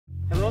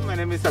my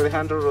name is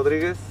Alejandro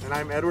Rodriguez. And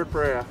I'm Edward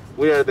Perea.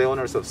 We are the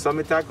owners of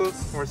Summit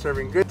Tacos. We're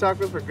serving good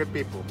tacos for good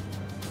people.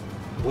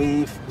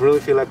 We really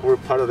feel like we're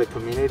part of the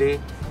community.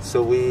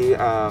 So we,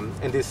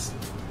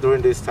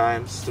 during these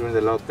times, during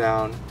the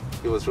lockdown,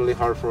 it was really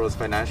hard for us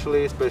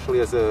financially, especially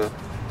as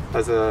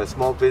a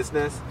small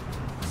business.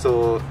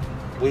 So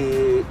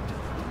we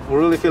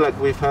really feel like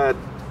we've had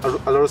a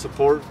lot of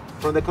support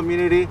from the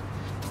community,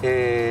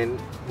 and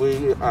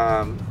we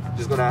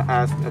just gonna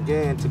ask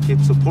again to keep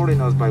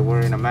supporting us by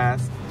wearing a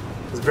mask.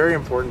 It's very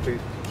important to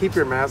keep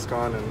your mask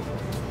on and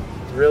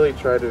really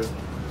try to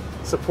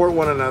support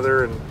one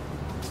another and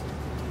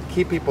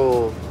keep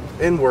people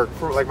in work,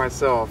 like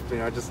myself. You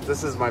know,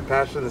 this is my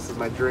passion, this is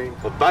my dream.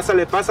 Pues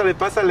pásale, pásale,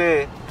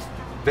 pásale.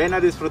 Ven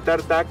a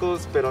disfrutar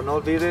tacos, pero no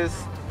olvides,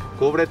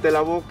 cúbrete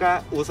la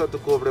boca, usa tu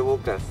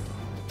cubrebocas.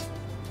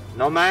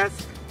 No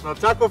mask. No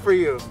taco for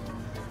you.